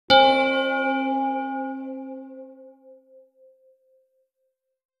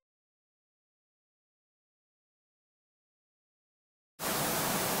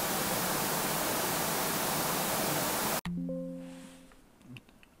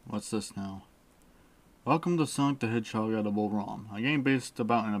What's this now? Welcome to Sonic the Hedgehog Editable ROM, a game based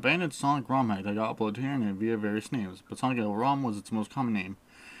about an abandoned Sonic ROM hack that got uploaded to the internet via various names, but Sonic Editable ROM was its most common name.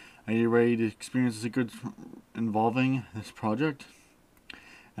 Are you ready to experience the secrets involving this project?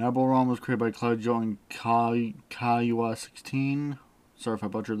 Editable ROM was created by Jacknjellify and Cary16. Sorry if I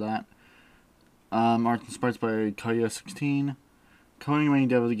butchered that. Art inspired by Cary16. Coding and main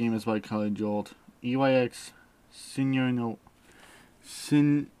dev of the game is by Jacknjellify.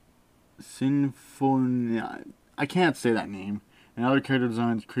 Sinfonia. I can't say that name. And other character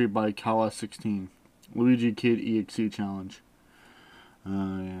designs created by Cary16. Luigi Kid EXE Challenge.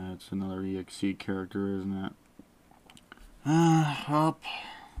 Yeah, it's another EXE character, isn't it? Well,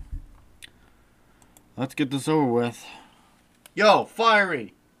 let's get this over with. Yo,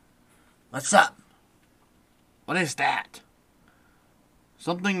 Firey! What's up? What is that?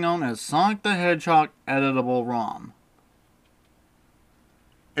 Something known as Sonic the Hedgehog Editable ROM.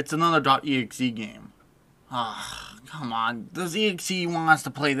 It's another .exe game. Ah, come on. Does EXE want us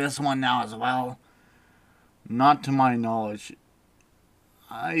to play this one now as well? Not to my knowledge.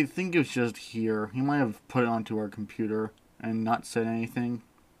 I think it's just here. He might have put it onto our computer and not said anything.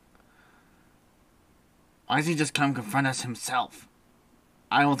 Why does he just come confront us himself?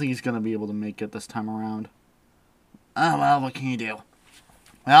 I don't think he's going to be able to make it this time around. Oh well, what can you do?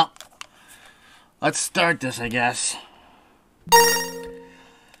 Well, let's start this, I guess.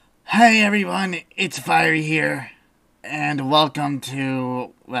 Hey everyone, it's Firey here, and welcome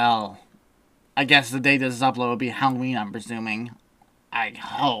to, well, I guess the day this is uploaded will be Halloween, I'm presuming. I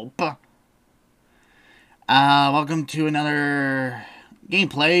hope. Welcome to another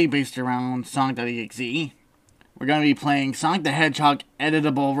gameplay based around Sonic.EYX. We're going to be playing Sonic the Hedgehog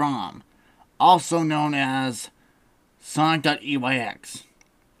Editable ROM, also known as Sonic.EYX.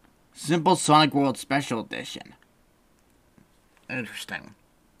 Simple Sonic World Special Edition. Interesting.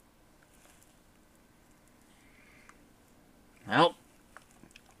 Well,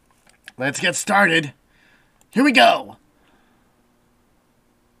 let's get started. Here we go.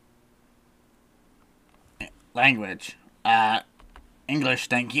 Language. English,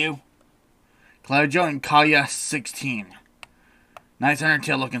 thank you. Claudio and Cary16. Nice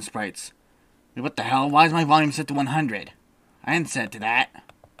Undertale looking sprites. Wait, what the hell? Why is my volume set to 100? I didn't set it to that.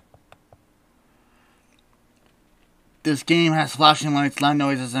 This game has flashing lights, loud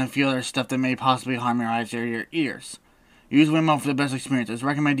noises, and a few other stuff that may possibly harm your eyes or your ears. Use Win Mode for the best experience. It's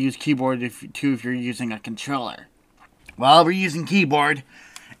recommended to use keyboard if you're using a controller. Well, we're using keyboard,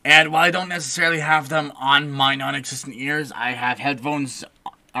 and while I don't necessarily have them on my non-existent ears, I have headphones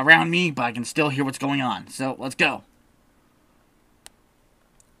around me, but I can still hear what's going on. So, let's go.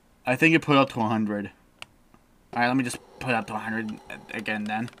 I think it put up to 100. Alright, let me just put it up to 100 again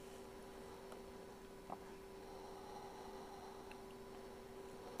then.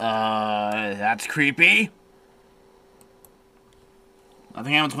 That's creepy.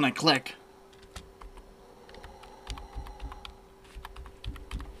 Nothing happens when I click.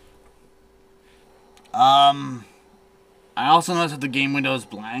 I also noticed that the game window is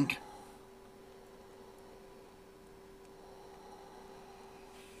blank.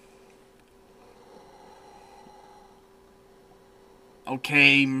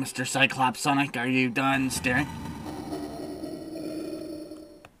 Okay, Mr. Cyclops Sonic, are you done staring?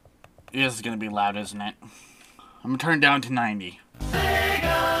 This is gonna be loud, isn't it? I'm gonna turn it down to 90.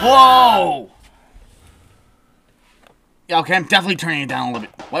 Whoa! Yeah, okay, I'm definitely turning it down a little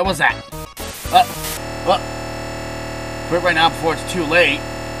bit. What was that? Quit right now before it's too late.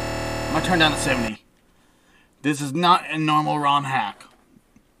 I'm gonna turn down to 70. This is not a normal ROM hack.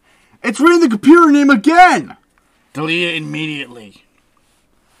 It's reading the computer name again! Delete it immediately.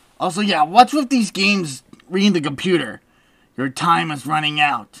 Also, yeah, what's with these games reading the computer? Your time is running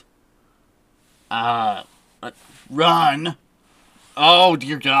out. Run. Oh,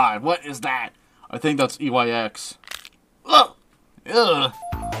 dear God. What is that? I think that's EYX. Ugh. Ugh.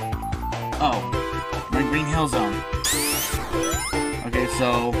 Oh. My Green Hill Zone. Okay,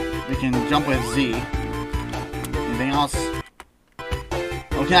 so we can jump with Z. Anything else?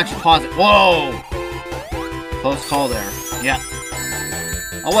 Oh, we can actually pause it. Whoa! Close call there. Yeah.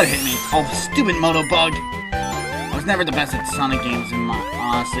 Oh, what hit me? Oh, stupid Moto Bug. I was never the best at Sonic games,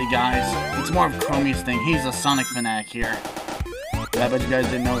 honestly, guys. It's more of Chromie's thing. He's a Sonic fanatic here. Yeah, I bet you guys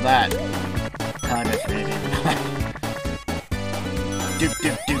didn't know that. I bet you maybe.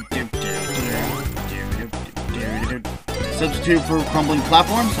 Substitute for crumbling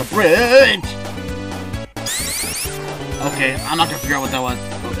platforms? A bridge! Okay, I'm not gonna figure out what that was.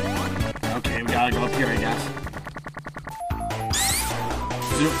 Okay, we gotta go up here, I guess.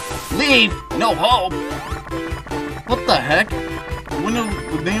 Leave! No hope! What the heck?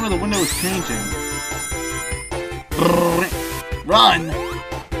 The name of the window is changing. Run!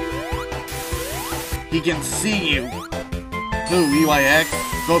 He can see you. EYX.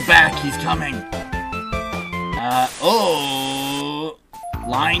 Go back, he's coming. Oh.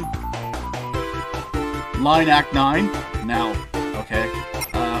 Line Act 9? No. Okay.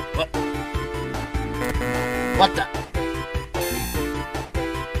 What the?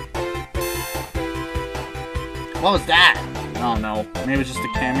 What was that? Oh no. Maybe it's just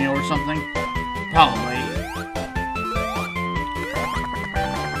a cameo or something? Probably.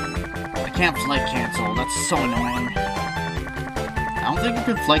 I can't flight cancel. That's so annoying. I don't think you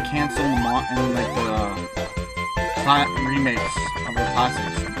could flight cancel in like the remakes of the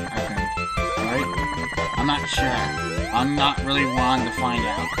classics, I think. Right? I'm not sure. I'm not really wanting to find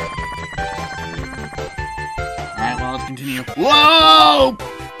out. Alright, well, let's continue. Whoa!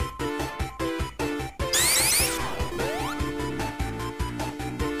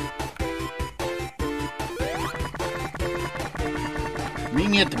 Meet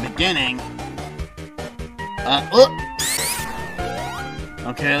me at the beginning.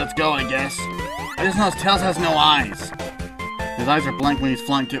 Okay, let's go, I guess. I just know his Tails has no eyes. His eyes are blank when he's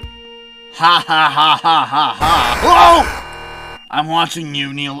flying too. Ha ha ha ha ha ha! Whoa! I'm watching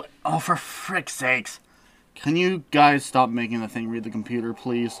you, Neil. Oh, for frick's sakes. Can you guys stop making the thing read the computer,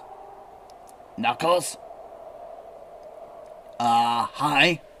 please? Knuckles?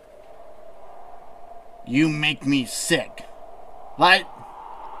 Hi? You make me sick. What?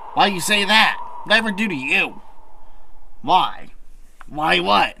 Why you say that? What did I ever do to you? Why? Why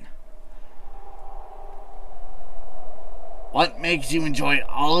what? What makes you enjoy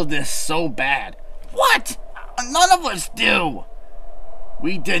all of this so bad? What? None of us do!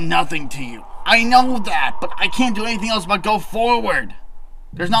 We did nothing to you. I know that, but I can't do anything else but go forward.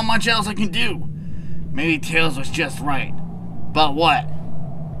 There's not much else I can do. Maybe Tails was just right. But what?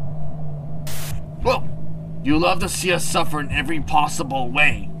 Whoa! You love to see us suffer in every possible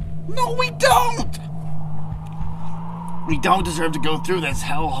way. No, we don't! We don't deserve to go through this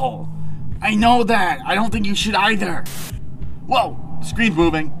hellhole. I know that. I don't think you should either. Whoa! The screen's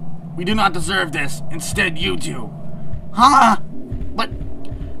moving. We do not deserve this. Instead, you do. Huh? But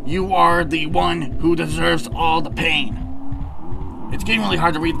you are the one who deserves all the pain. It's getting really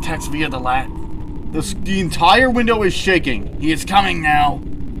hard to read the text via the lat. The entire window is shaking. He is coming now.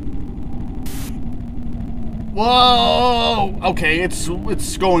 Whoa! Okay, it's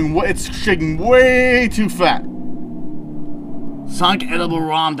shaking way too fast. Sonic Editable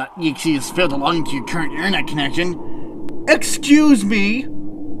ROM.EXE is failed to log into your current internet connection. Excuse me.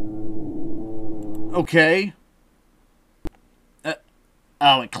 Okay.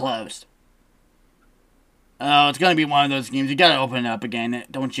 Oh, it closed. Oh, it's gonna be one of those games. You gotta open it up again,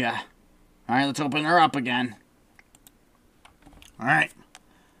 don't ya? Alright, let's open her up again. Alright.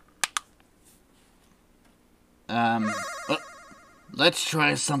 Let's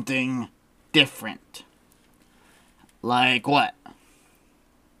try something different. Like what?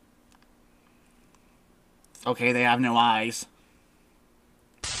 Okay, they have no eyes.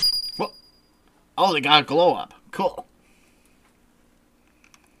 Whoa. Oh, they got a glow up. Cool.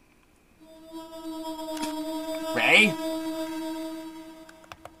 Ray?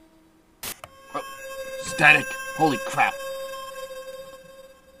 Oh, static. Holy crap.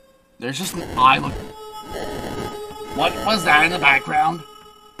 There's just an eye look. What was that in the background?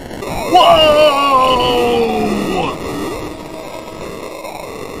 Whoa!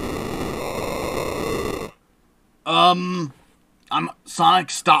 Sonic,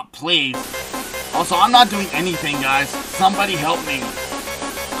 stop, please. Also, I'm not doing anything, guys. Somebody help me.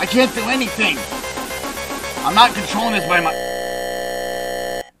 I can't do anything. I'm not controlling this by my...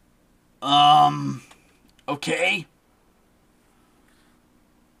 Okay.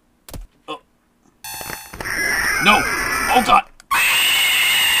 Oh. No! Oh, God!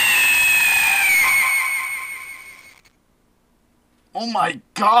 Oh, my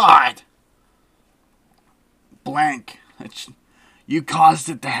God! Blank. You caused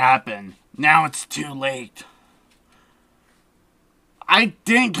it to happen. Now it's too late. I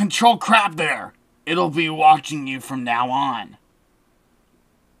didn't control crap there. It'll be watching you from now on.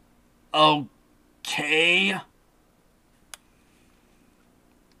 Okay.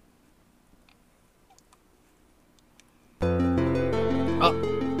 Oh.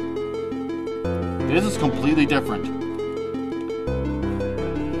 This is completely different.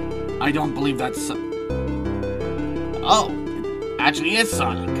 I don't believe that's... Oh. It actually is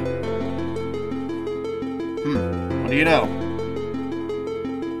Sonic. What do you know?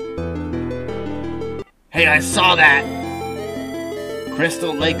 Hey, I saw that!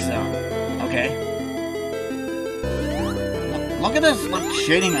 Crystal Lake Zone. Okay. Look at this like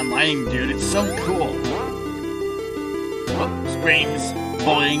shading and lighting, dude. It's so cool. Oh, springs.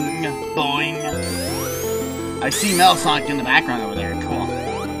 Boing. Boing. I see Metal Sonic in the background over there. Cool.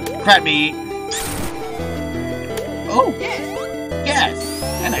 Crap meat. Oh. Yes.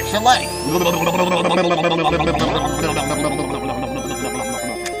 An extra life.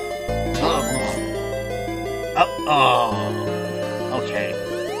 Oh. Okay.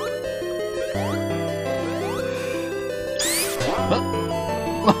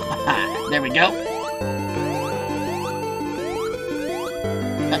 There we go.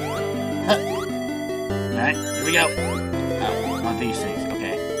 Alright, here we go. Oh, not these things.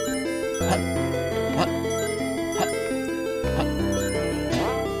 Okay.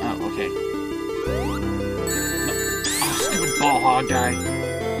 Oh, okay. Oh, stupid ball hog guy.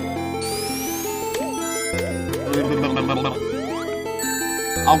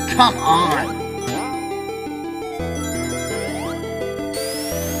 Oh, come on!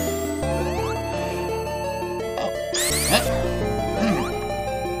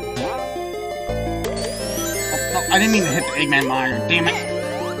 I didn't mean to hit the Eggman monitor, damn it.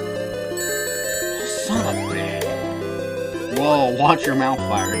 Oh, son of a bitch. Whoa, watch your mouth,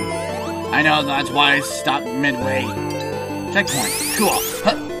 Firey. I know, that's why I stopped midway. Checkpoint, cool.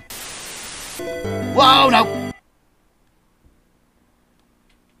 Huh. Whoa, no!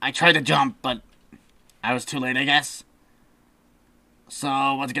 I tried to jump, but I was too late, I guess.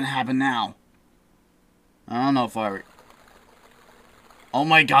 So, what's gonna happen now? I don't know, Firey. Oh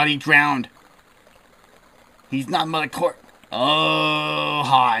my god, he drowned. He's not Mother Court. Oh,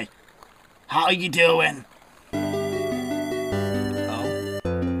 hi. How you doing? Oh.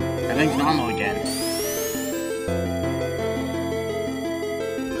 Everything's normal again.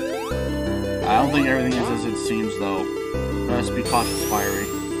 I don't think everything is as it seems, though. Let's be cautious, Firey.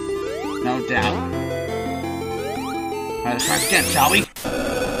 No doubt. Alright, let's try this again, shall we?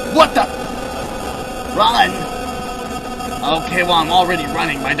 What the? Run! Okay, well, I'm already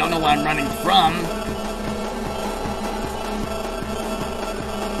running, but I don't know where I'm running from.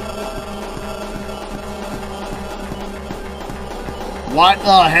 What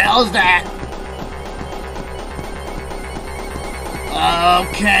the hell is that?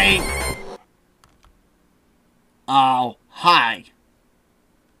 Okay. Oh, hi.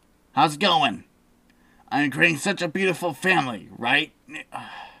 How's it going? I'm creating such a beautiful family, right?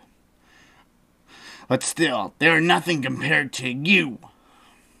 But still, they're nothing compared to you.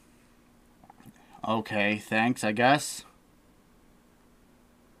 Okay, thanks, I guess.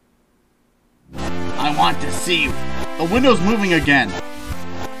 I want to see you. The window's moving again.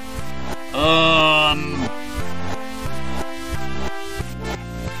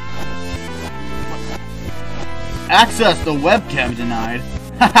 Access the webcam denied.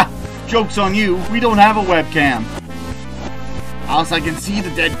 Haha, joke's on you. We don't have a webcam. Also, I can see the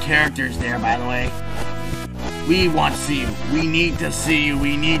dead characters there, by the way. We want to see you. We need to see you.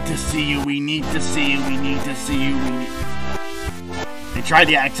 We need to see you. We need to see you. We need to see you. They tried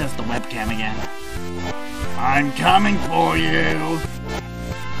to access the webcam again. I'm coming for you.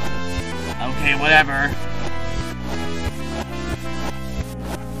 Okay, whatever.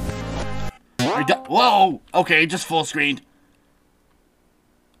 Whoa! Okay, just full screen.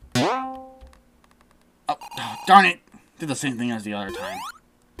 Oh, darn it. Did the same thing as the other time.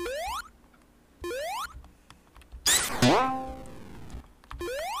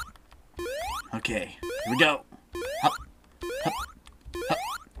 Okay, here we go. Hup, hup, hup,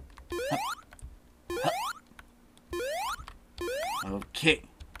 hup, hup. Okay.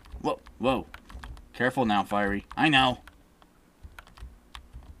 Whoa, whoa. Careful now, Firey. I know.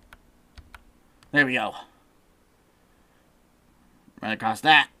 There we go. Right across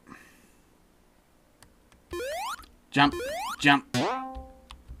that. Jump, jump.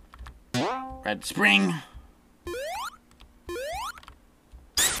 Red spring.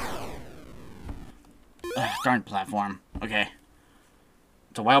 Darn platform. Okay.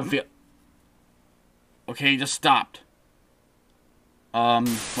 It's a wild field. Okay, he just stopped.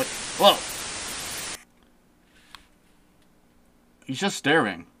 What? Whoa! He's just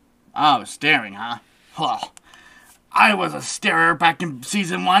staring. Oh, staring, huh? Well, I was a starer back in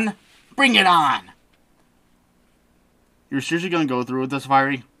Season 1. Bring it on! You're seriously gonna go through with this,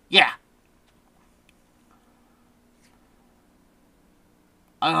 Firey? Yeah.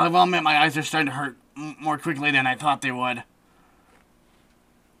 I'll admit my eyes are starting to hurt more quickly than I thought they would.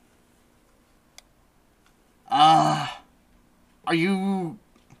 Are you...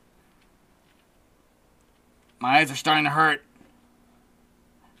 My eyes are starting to hurt.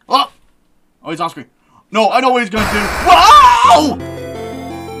 Oh! Oh, he's off screen. No, I know what he's gonna do. Whoa!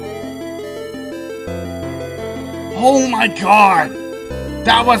 Oh my god!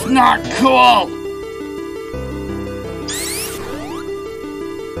 That was not cool!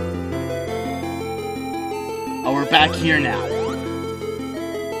 Oh, we're back here now.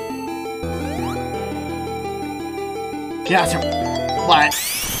 Yes, what?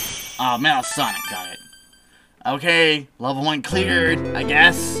 Oh, Metal Sonic got it. Okay, level 1 cleared, I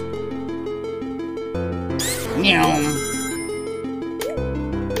guess. Meow.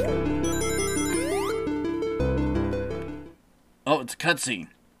 Oh, it's a cutscene.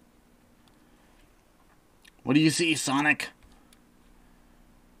 What do you see, Sonic?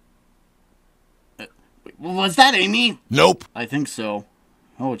 Was that Amy? Nope. I think so.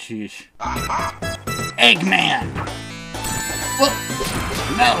 Oh, jeez. Eggman!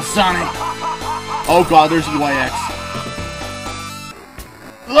 Whoa! Metal Sonic! Oh god, there's EYX.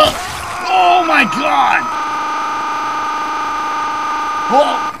 Look! Oh my god!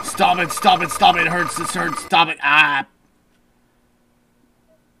 Oh! Stop it, stop it, stop it, it hurts, this hurts, stop it, ah!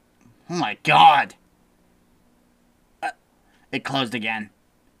 Oh my god! It closed again.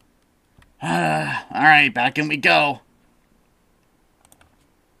 Alright, back in we go.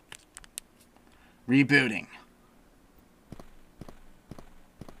 Rebooting.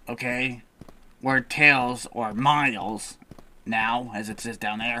 Okay. We're Tails, or Miles, now, as it says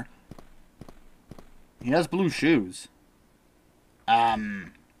down there. He has blue shoes.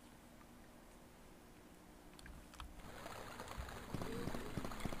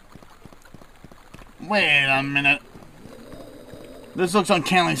 Wait a minute. This looks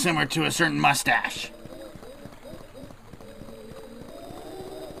uncannily similar to a certain mustache.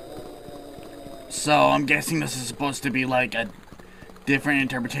 So, I'm guessing this is supposed to be like a different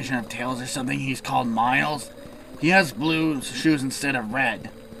interpretation of Tails or something. He's called Miles. He has blue shoes instead of red.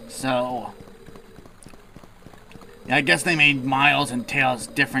 So, yeah, I guess they made Miles and Tails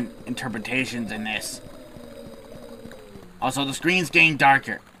different interpretations in this. Also, the screen's getting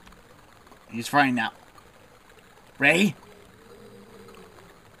darker. He's frightened now. Ray?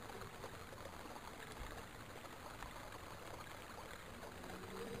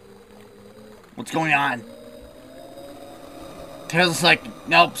 What's going on? Tails is like,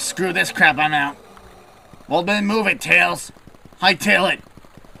 nope, screw this crap, I'm out. Well, then move it, Tails. Hightail it.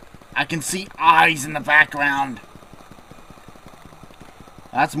 I can see eyes in the background.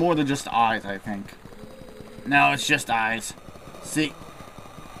 That's more than just eyes, I think. No, it's just eyes. See?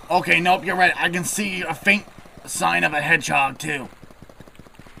 Okay, nope, you're right. I can see a faint sign of a hedgehog, too.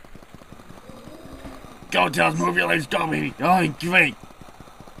 Go, Tails, move your legs, go, baby. Oh, great.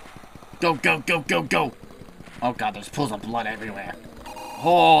 Go, go, go, go, go. Oh god, there's pools of blood everywhere.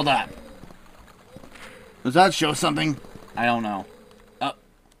 Hold up. Does that show something? I don't know. Oh.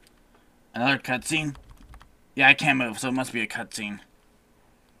 Another cutscene? Yeah, I can't move, so it must be a cutscene.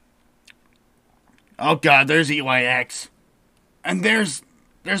 Oh god, there's EYX. And there's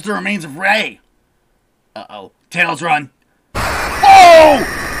the remains of Ray. Uh-oh. Tails, run. Oh!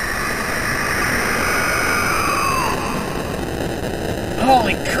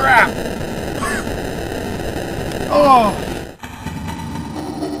 Holy crap! Oh!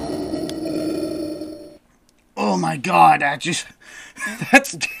 Oh my god, that just...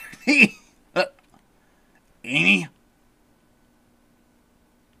 That's dirty! Amy?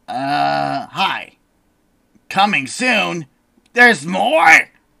 Hi. Coming soon? There's more?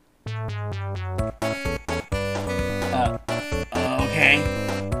 Okay.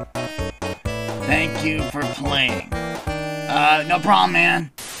 Thank you for playing. No problem,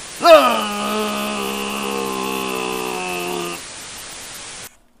 man.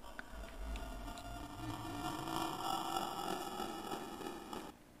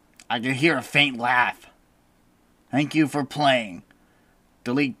 I can hear a faint laugh. Thank you for playing.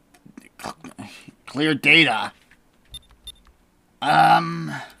 Delete. Clear data.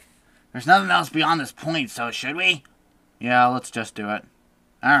 There's nothing else beyond this point, so should we? Yeah, let's just do it.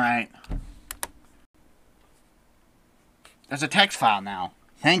 Alright. There's a text file now.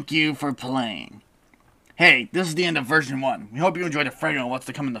 Thank you for playing. Hey, this is the end of version 1. We hope you enjoyed a fragment of what's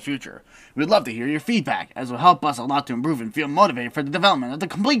to come in the future. We'd love to hear your feedback, as it will help us a lot to improve and feel motivated for the development of the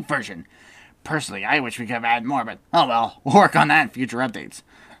complete version. Personally, I wish we could have added more, but oh well, we'll work on that in future updates.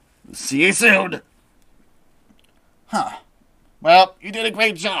 See you soon! Huh. Well, you did a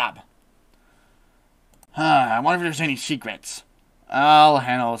great job. I wonder if there's any secrets. I'll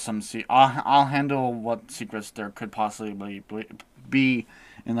handle I'll handle what secrets there could possibly be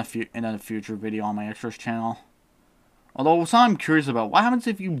in a future video on my extras channel. Although, something I'm curious about, what happens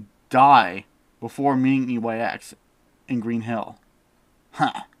if you die before meeting EYX in Green Hill?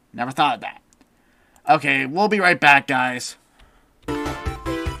 Huh. Never thought of that. Okay, we'll be right back, guys.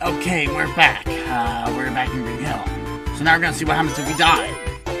 Okay, we're back. We're back in Green Hill. So now we're gonna see what happens if we die.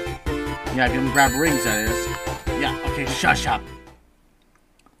 Yeah, if you can grab rings, that is. Yeah, okay, shush up.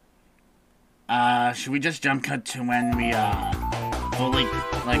 Should we just jump cut to when we, fully,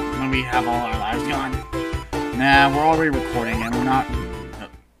 like, when we have all our lives gone? Nah, we're already recording and we're not...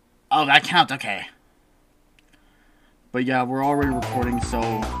 Oh, that counts, okay. But yeah, we're already recording, so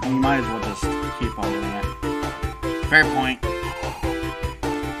we might as well just keep on doing it. Fair point.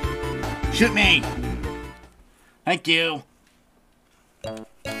 Shoot me! Thank you.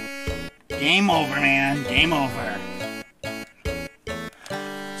 Game over, man. Game over.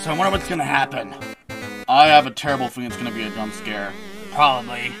 So I wonder what's gonna happen. I have a terrible feeling it's gonna be a jump scare.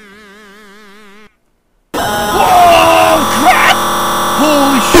 Probably. Whoa! Crap!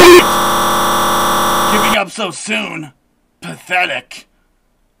 Holy shit! Giving up so soon. Pathetic.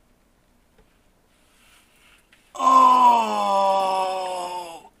 Oh!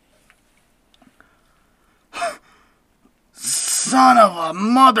 Son of a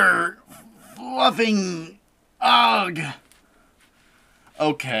mother fluffing ugh.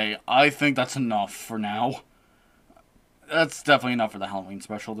 Okay, I think that's enough for now. That's definitely enough for the Halloween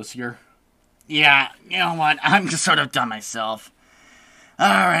special this year. Yeah, you know what? I'm just sort of done myself.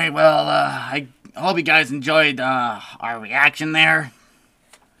 Alright, well, I hope you guys enjoyed our reaction there.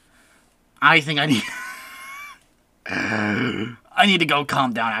 I think I need... I need to go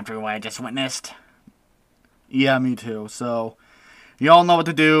calm down after what I just witnessed. Yeah, me too. So, you all know what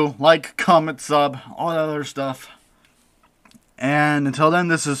to do. Like, comment, sub, all that other stuff. And until then,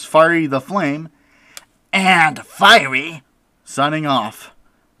 this is Firey the Flame. And Firey signing off.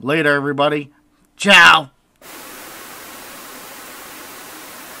 Later, everybody. Ciao.